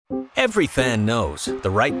Every fan knows the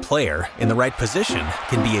right player in the right position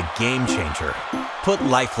can be a game changer. Put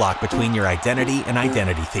LifeLock between your identity and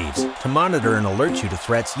identity thieves to monitor and alert you to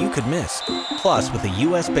threats you could miss. Plus, with a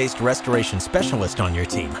U.S.-based restoration specialist on your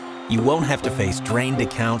team, you won't have to face drained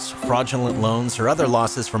accounts, fraudulent loans, or other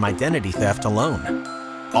losses from identity theft alone.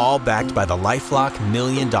 All backed by the LifeLock $1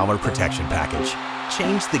 Million Protection Package.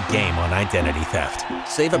 Change the game on identity theft.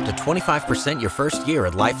 Save up to 25% your first year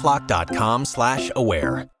at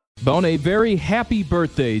LifeLock.com/aware. Bone, a very happy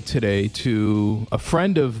birthday today to a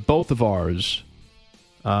friend of both of ours.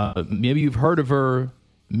 Maybe you've heard of her.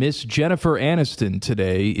 Miss Jennifer Aniston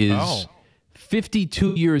today is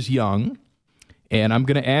 52 years young. And I'm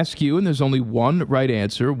going to ask you, and there's only one right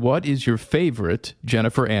answer, what is your favorite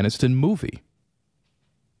Jennifer Aniston movie?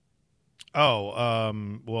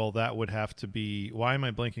 Well, that would have to be, why am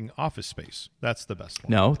I blanking? Office Space. That's the best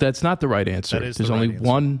one. No, that's not the right answer. That is There's the right only answer.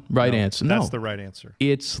 one right answer. No, that's the right answer.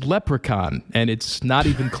 It's Leprechaun, and it's not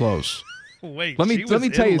even close. Wait, let me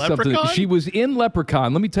tell you something. She was in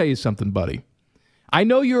Leprechaun. Let me tell you something, buddy. I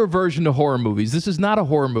know your aversion to horror movies. This is not a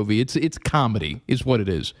horror movie. It's comedy, is what it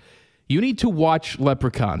is. You need to watch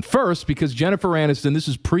Leprechaun first because Jennifer Aniston. This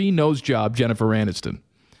is pre-nose job Jennifer Aniston.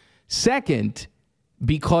 Second,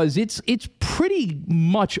 because it's pretty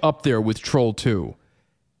much up there with Troll 2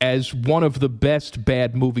 as one of the best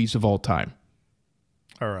bad movies of all time.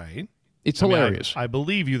 All right. It's hilarious. I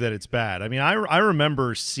believe you that it's bad. I mean, I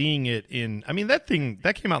remember seeing it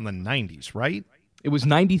that came out in the 90s, right? It was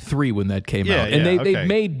 93 when that came out. And they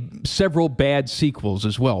made several bad sequels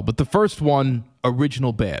as well. But the first one,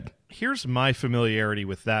 original bad. Here's my familiarity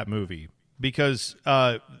with that movie because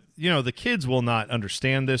the kids will not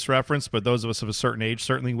understand this reference, but those of us of a certain age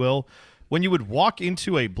certainly will. When you would walk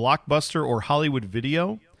into a Blockbuster or Hollywood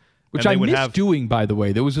Video, which I miss doing, by the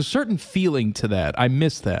way, there was a certain feeling to that. I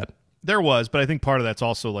miss that. There was, but I think part of that's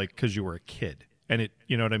also like because you were a kid, and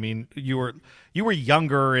you know what I mean. You were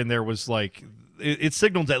younger, and there was like it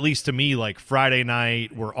signaled at least to me like Friday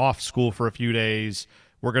night, we're off school for a few days.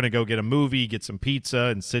 We're gonna go get a movie, get some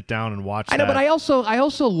pizza, and sit down and watch. I know, but I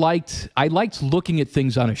also liked looking at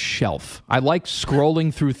things on a shelf. I liked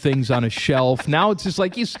scrolling through things on a shelf. Now it's just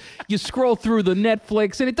like you scroll through the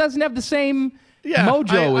Netflix, and it doesn't have the same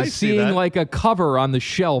mojo as seeing like a cover on the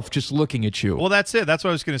shelf just looking at you. Well, that's it. That's what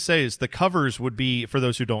I was going to say. Is the covers would be, for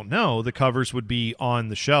those who don't know, the covers would be on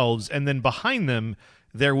the shelves, and then behind them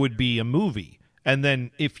there would be a movie. And then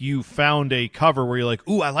if you found a cover where you're like,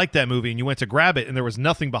 "Ooh, I like that movie," and you went to grab it and there was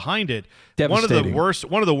nothing behind it, one of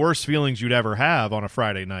the worst feelings you'd ever have on a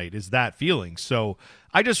Friday night is that feeling. So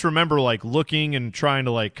I just remember like looking and trying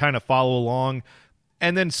to like kind of follow along.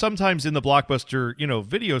 And then sometimes in the Blockbuster,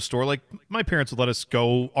 video store, like my parents would let us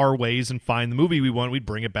go our ways and find the movie we want. We'd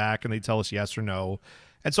bring it back and they'd tell us yes or no.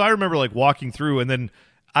 And so I remember like walking through, and then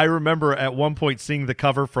I remember at one point seeing the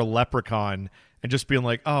cover for Leprechaun and just being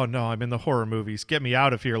like, "Oh no, I'm in the horror movies. Get me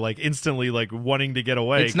out of here!" Like instantly, like wanting to get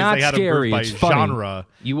away. It's not they had scary. By it's funny. genre.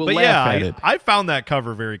 You will laugh at it. I found that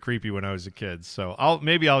cover very creepy when I was a kid. So I'll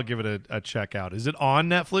give it a check out. Is it on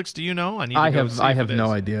Netflix? Do you know? I have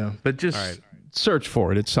no idea, but just search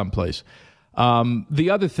for it. It's someplace. The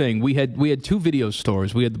other thing, we had two video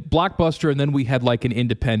stores. We had Blockbuster, and then we had like an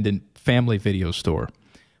independent family video store.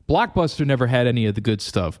 Blockbuster never had any of the good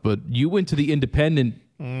stuff, but you went to the independent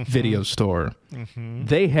video store. Mm-hmm.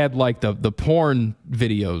 They had like the porn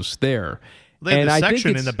videos there. They had the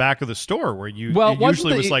section in the back of the store where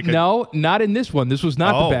no, not in this one. This was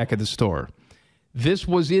not the back of the store. This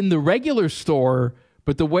was in the regular store,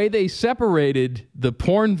 but the way they separated the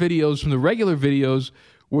porn videos from the regular videos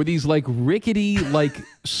were these like rickety like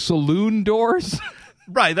saloon doors.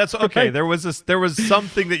 Right, that's okay. Right. There was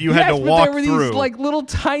something that you had to walk through. There were these like little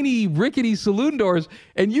tiny rickety saloon doors,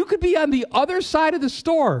 and you could be on the other side of the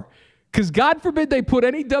store because God forbid they put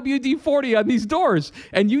any WD-40 on these doors,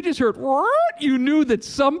 and you just heard, you knew that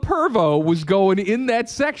some pervo was going in that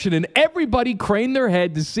section, and everybody craned their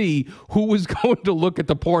head to see who was going to look at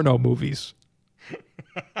the porno movies.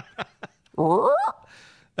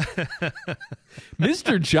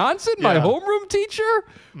 Mr. Johnson, my homeroom teacher?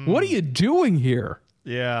 What are you doing here?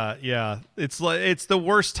 Yeah. It's the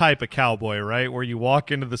worst type of cowboy, right? Where you walk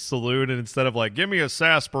into the saloon and instead of like, give me a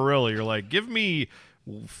sarsaparilla, you're like, give me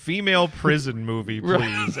female prison movie, please.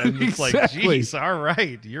 Right, and it's exactly. Like, geez, all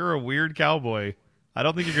right, you're a weird cowboy. I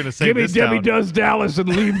don't think you're going to say give me Debbie Does Dallas and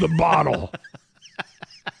leave the bottle.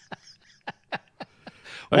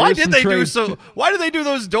 Why did they do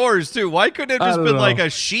those doors too? Why couldn't it have just been like a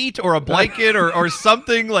sheet or a blanket or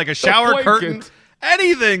something like a shower curtain?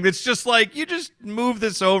 Anything that's just like, you just move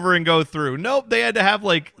this over and go through. Nope, they had to have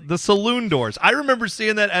like the saloon doors. I remember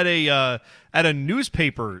seeing that at at a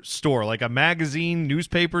newspaper store, like a magazine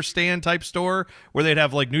newspaper stand type store, where they'd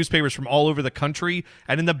have like newspapers from all over the country,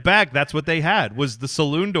 and in the back, that's what they had, was the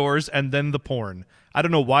saloon doors and then the porn. I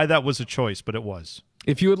don't know why that was a choice, but it was.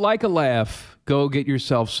 If you would like a laugh, go get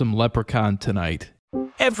yourself some Leprechaun tonight.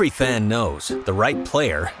 Every fan knows the right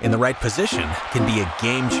player in the right position can be a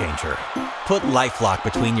game changer. Put LifeLock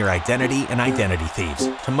between your identity and identity thieves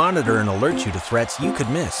to monitor and alert you to threats you could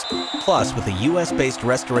miss. Plus, with a U.S.-based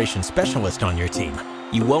restoration specialist on your team,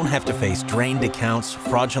 you won't have to face drained accounts,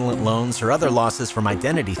 fraudulent loans, or other losses from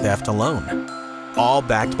identity theft alone. All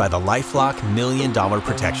backed by the LifeLock $1 Million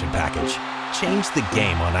Protection Package. Change the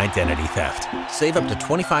game on identity theft. Save up to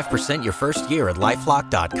 25% your first year at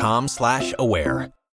LifeLock.com/aware.